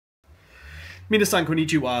Minasan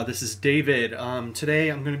konnichiwa, this is David. Today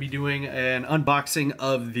I'm going to be doing an unboxing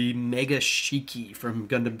of the Mega-Shiki from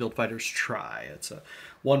Gundam Build Fighters Tri. It's a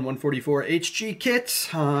 1/144 HG kit,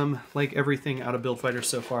 like everything out of Build Fighters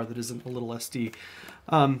so far that isn't a little SD.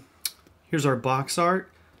 Here's our box art.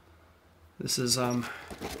 This is, of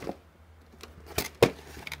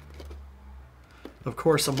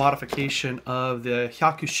course, a modification of the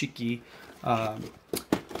Mega-Shiki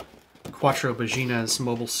Quattro Bagina's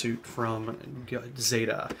mobile suit from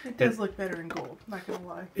Zeta. It does look better in gold, not gonna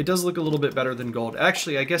lie. It does look a little bit better than gold.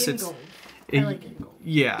 Actually, I guess it's... Gold. I like it in gold.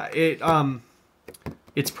 Yeah,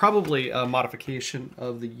 it's probably a modification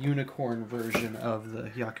of the unicorn version of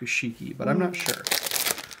the Mega-Shiki, but I'm not sure.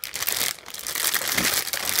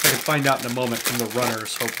 I can find out in a moment from the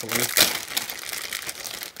runners, hopefully.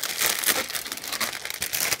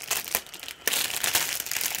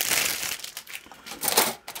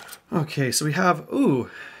 Okay, so we have,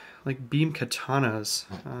 like beam katanas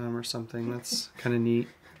or something. That's kind of neat.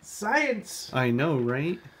 Science! I know,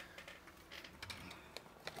 right?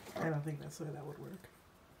 I don't think that's the way that would work.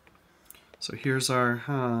 So here's our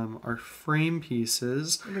frame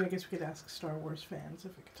pieces. I mean, I guess we could ask Star Wars fans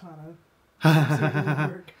if a katana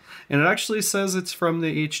would work. And it actually says it's from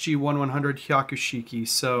the HG-1100 Mega-Shiki,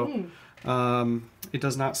 so it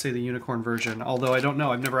does not say the unicorn version. Although I don't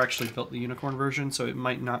know, I've never actually built the unicorn version, so it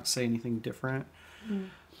might not say anything different.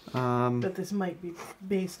 But this might be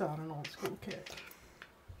based on an old school kit.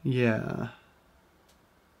 Yeah.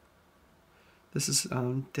 This is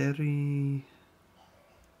Delta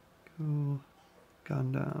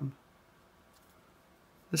Gundam.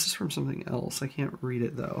 This is from something else. I can't read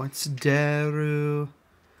it though. It's Deru.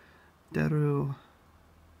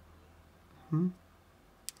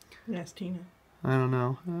 Yes, Tina. I don't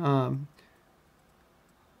know.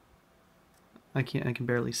 I can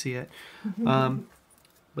barely see it.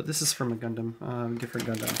 But this is from a Gundam, different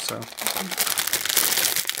Gundam, so.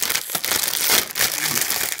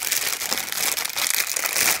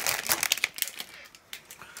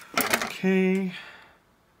 Okay.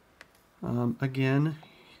 Again,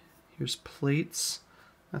 here's plates.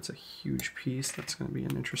 That's a huge piece. That's going to be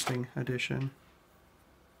an interesting addition.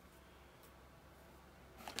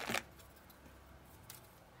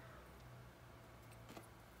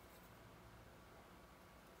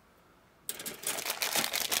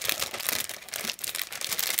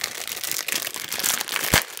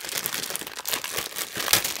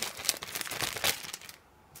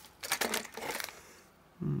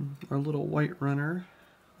 Our little white runner,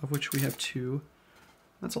 of which we have two.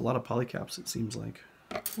 That's a lot of polycaps, it seems like.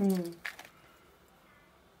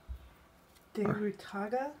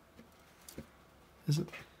 Derutaga? Is it?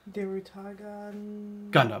 Derutaga...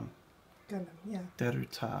 Gundam. Gundam, yeah.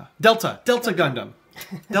 Delta Gundam.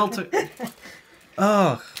 Delta.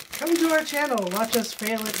 Oh. Come to our channel. Watch us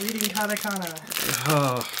fail at reading katakana.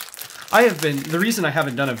 Oh. The reason I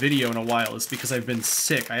haven't done a video in a while is because I've been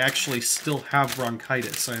sick. I actually still have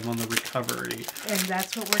bronchitis. I'm on the recovery. And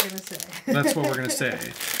that's what we're going to say. That's what we're going to say.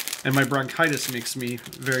 And my bronchitis makes me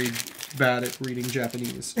very bad at reading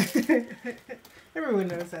Japanese. Everyone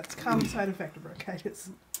knows that's a common side effect of bronchitis.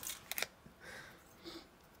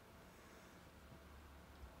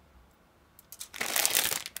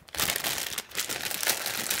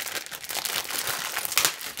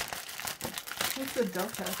 What's the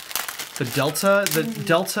Delta? The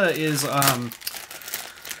Delta is,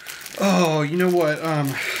 oh, you know what,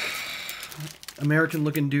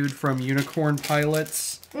 American-looking dude from Unicorn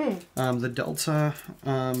Pilots. The Delta,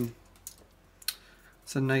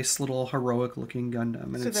 it's a nice little heroic-looking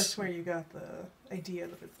Gundam. And so that's where you got the idea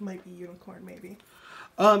that it might be Unicorn, maybe?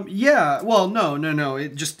 Yeah, well, no,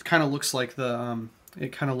 it just kind of looks like the,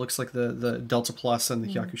 the Delta Plus and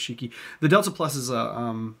the Mega-Shiki. The Delta Plus is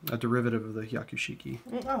a derivative of the Mega-Shiki.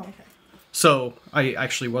 Oh, okay. So I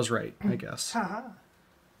actually was right, I guess. Haha.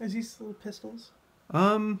 Are these little pistols?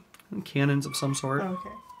 Cannons of some sort. Oh,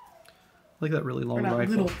 okay. Like that really long or not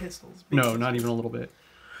rifle. Little pistols. No, pistols. not even a little bit.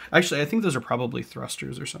 Actually, I think those are probably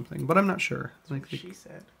thrusters or something, but I'm not sure. That's what she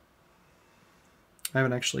said. I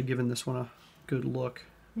haven't actually given this one a good look.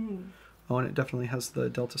 Oh, and it definitely has the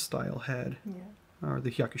Delta style head. Yeah. Or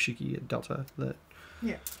the Mega-Shiki Delta.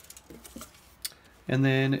 Yeah. And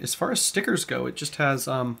then as far as stickers go, it just has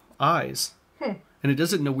eyes. And it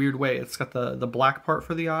does it in a weird way. It's got the black part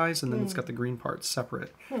for the eyes, and then it's got the green part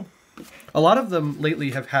separate. A lot of them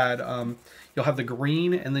lately have had, you'll have the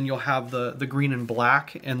green, and then you'll have the green and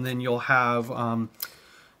black, and then you'll have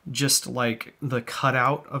just like the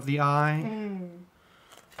cutout of the eye.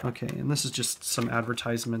 Okay, and this is just some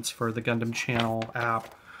advertisements for the Gundam Channel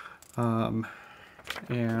app.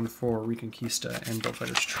 and for Reconquista and Build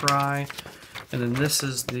Fighters Try. And then this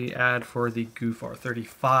is the ad for the Goof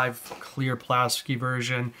R35 clear plastic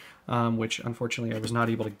version, which unfortunately I was not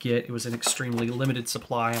able to get. It was an extremely limited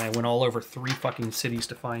supply, and I went all over 3 fucking cities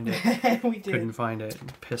to find it. We did. Couldn't find it.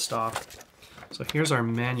 Pissed off. So here's our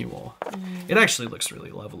manual. It actually looks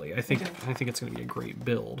really lovely. I think it's going to be a great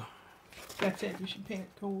build. That's it. You should paint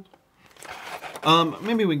it gold.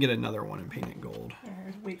 Maybe we can get another one and paint it gold.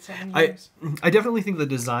 Wait 7 years. I definitely think the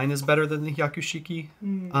design is better than the Yakushiki,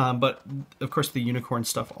 but of course the unicorn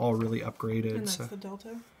stuff all really upgraded. And that's so. the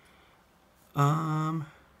Delta?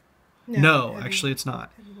 No, actually it's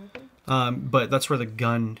not. But that's where the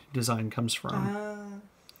gun design comes from.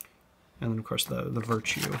 And then of course the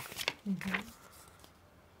Virtue.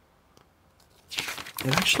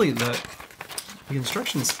 And actually the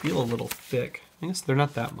instructions feel a little thick. I guess they're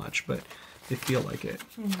not that much, but they feel like it.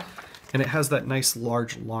 And it has that nice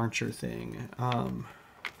large launcher thing, of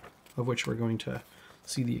which we're going to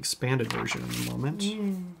see the expanded version in a moment.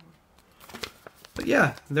 But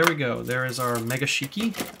yeah, there we go. There is our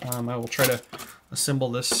Mega-Shiki. I will try to assemble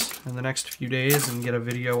this in the next few days and get a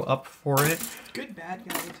video up for it. Good bad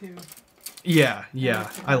guy, too. Yeah,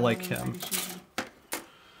 I like him.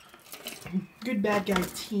 Good bad guy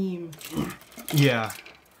team. Yeah.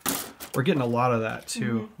 We're getting a lot of that,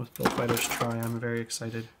 too, with Build Fighters Try. I'm very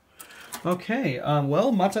excited. Okay,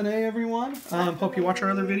 well, matane, everyone. Hope you watch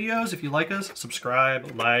our other videos. If you like us,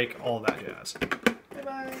 subscribe, like, all that jazz.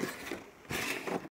 Bye-bye.